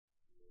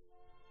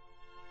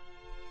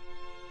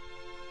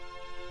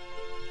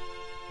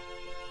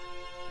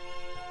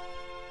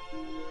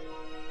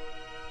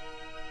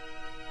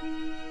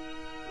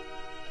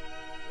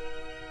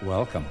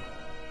welcome.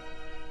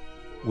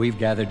 We've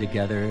gathered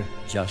together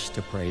just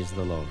to praise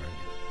the Lord.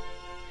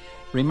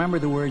 Remember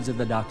the words of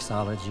the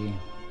doxology.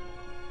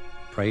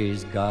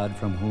 Praise God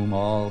from whom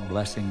all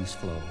blessings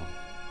flow.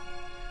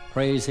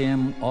 Praise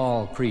him,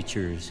 all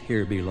creatures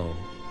here below.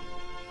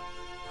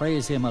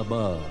 Praise him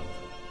above,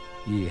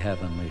 ye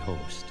heavenly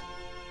host.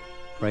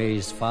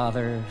 Praise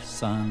Father,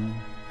 Son,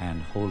 and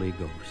Holy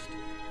Ghost.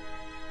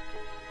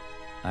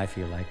 I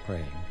feel like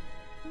praying.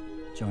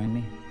 Join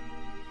me.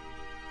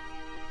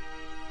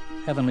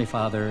 Heavenly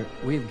Father,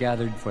 we've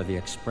gathered for the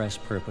express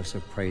purpose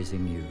of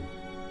praising you.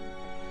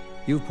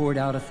 You've poured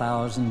out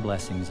 1,000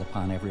 blessings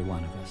upon every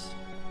one of us,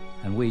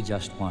 and we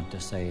just want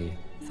to say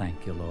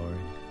thank you, Lord.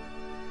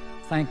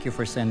 Thank you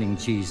for sending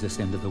Jesus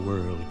into the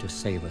world to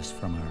save us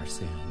from our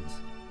sins.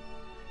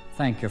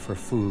 Thank you for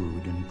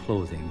food and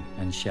clothing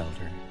and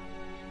shelter.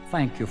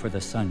 Thank you for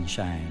the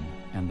sunshine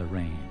and the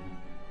rain.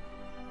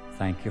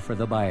 Thank you for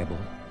the Bible.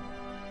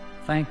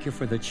 Thank you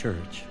for the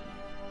church.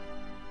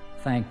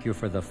 Thank you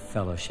for the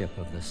fellowship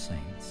of the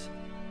saints.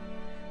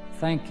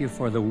 Thank you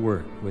for the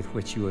work with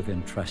which you have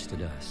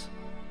entrusted us,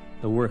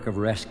 the work of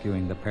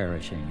rescuing the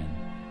perishing and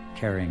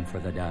caring for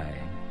the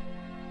dying.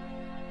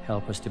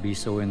 Help us to be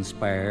so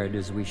inspired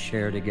as we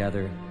share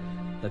together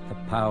that the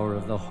power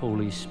of the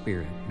Holy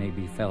Spirit may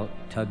be felt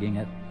tugging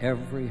at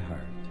every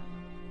heart.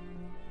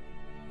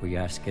 We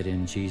ask it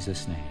in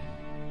Jesus' name.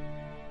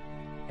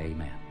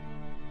 Amen.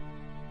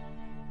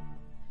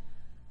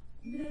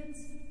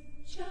 Let's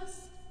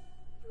just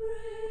praise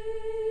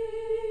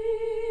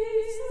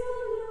the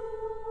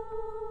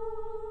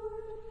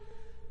Lord.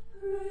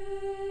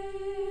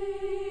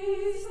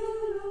 Praise the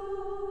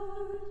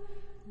Lord.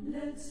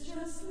 Let's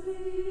just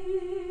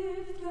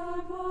lift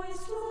our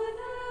voice toward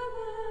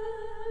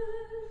heaven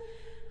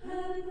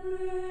and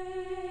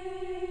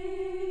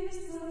praise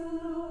the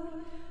Lord.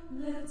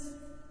 Let's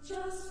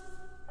just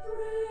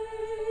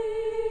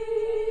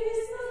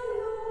praise the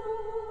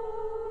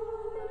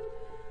Lord.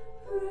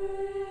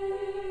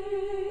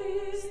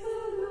 Praise the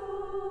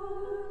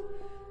Lord.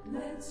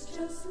 Let's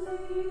just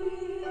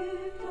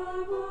lift our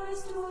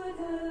voice toward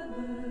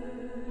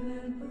heaven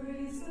and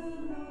praise the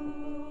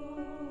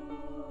Lord.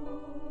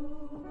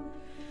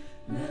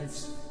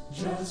 Let's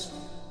just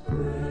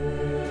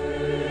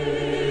praise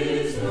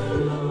the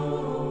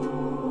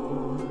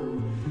Lord.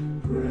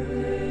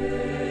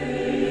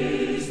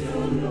 Praise the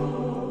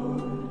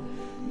Lord.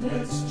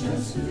 Let's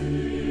just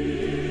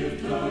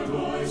lift our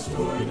voice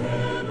toward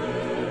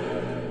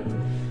heaven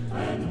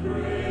and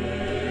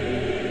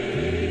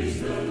praise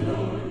the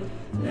Lord.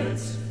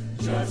 Let's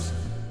just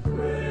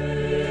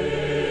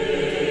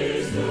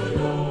praise the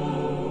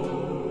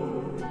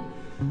Lord.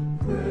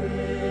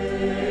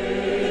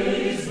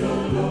 Praise the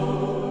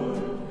Lord.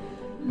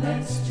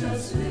 Let's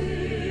just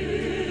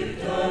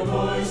lift our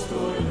voice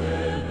toward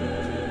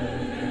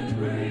heaven and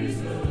praise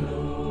the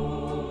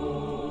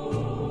Lord.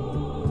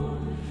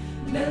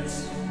 Let's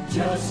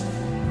just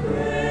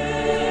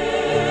praise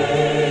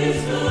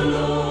the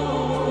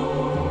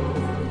Lord.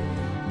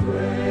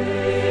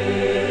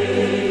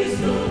 Praise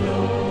the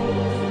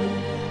Lord.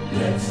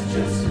 Let's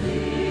just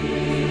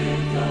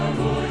lift our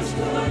voice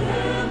toward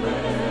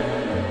heaven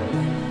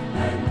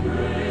and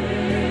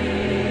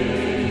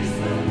praise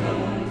the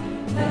Lord.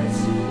 Let's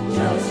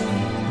just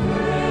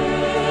praise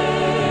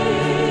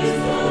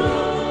the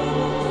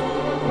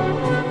Lord.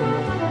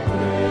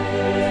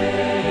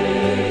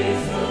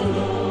 Praise the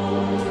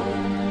Lord.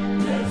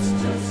 Let's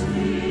just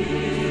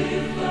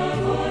lift our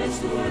voice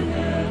toward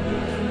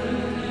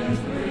heaven and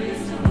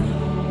praise the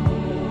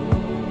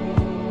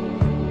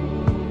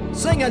Lord.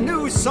 Sing a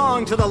new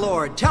song to the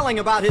Lord, telling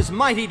about his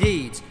mighty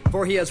deeds,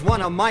 for he has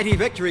won a mighty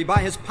victory by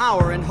his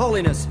power and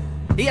holiness.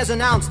 He has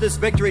announced this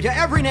victory to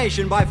every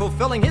nation by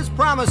fulfilling his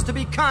promise to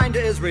be kind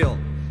to Israel.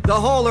 The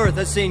whole earth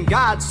has seen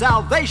God's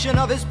salvation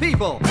of his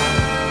people.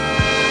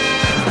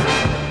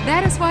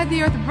 That is why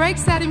the earth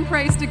breaks out in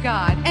praise to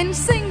God and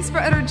sings for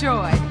utter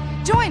joy.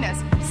 Join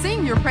us.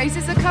 Sing your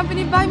praises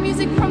accompanied by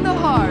music from the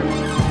harp.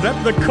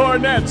 Let the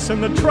cornets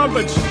and the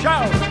trumpets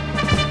shout.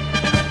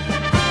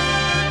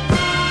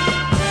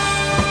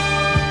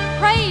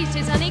 Praise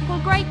his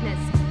unequaled greatness.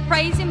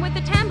 Praise him with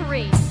the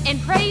tambourine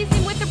and praise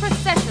him with the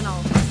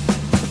processional.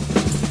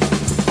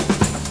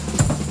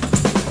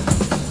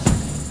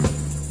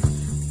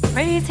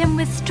 Praise him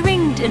with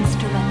stringed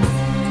instruments.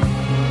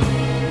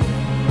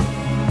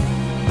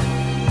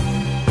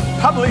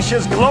 Publish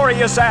his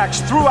glorious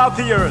acts throughout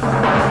the earth.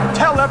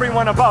 Tell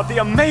everyone about the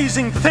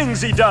amazing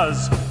things he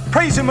does.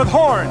 Praise him with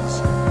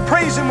horns.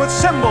 Praise him with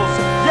cymbals.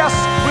 Yes,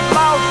 with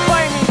loud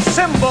clanging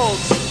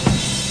cymbals.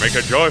 Make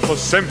a joyful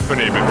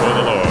symphony before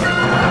the Lord.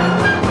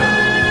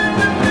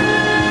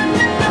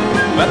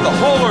 Let the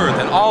whole earth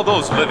and all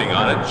those living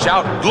on it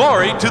shout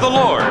glory to the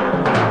Lord.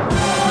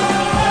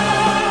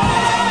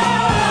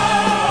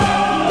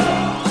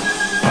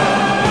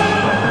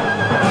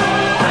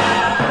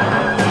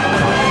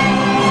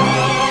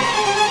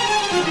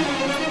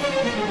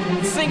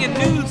 Sing a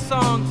new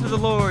song to the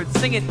Lord.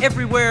 Sing it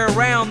everywhere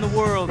around the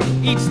world.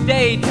 Each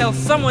day tell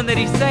someone that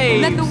he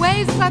saves. Let the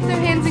waves clap their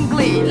hands in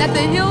glee. Let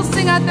the hills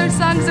sing out their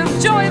songs of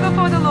joy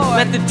before the Lord.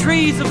 Let the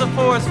trees of the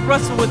forest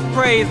rustle with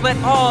praise. Let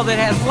all that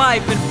has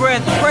life and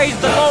breath praise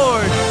the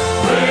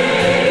Lord.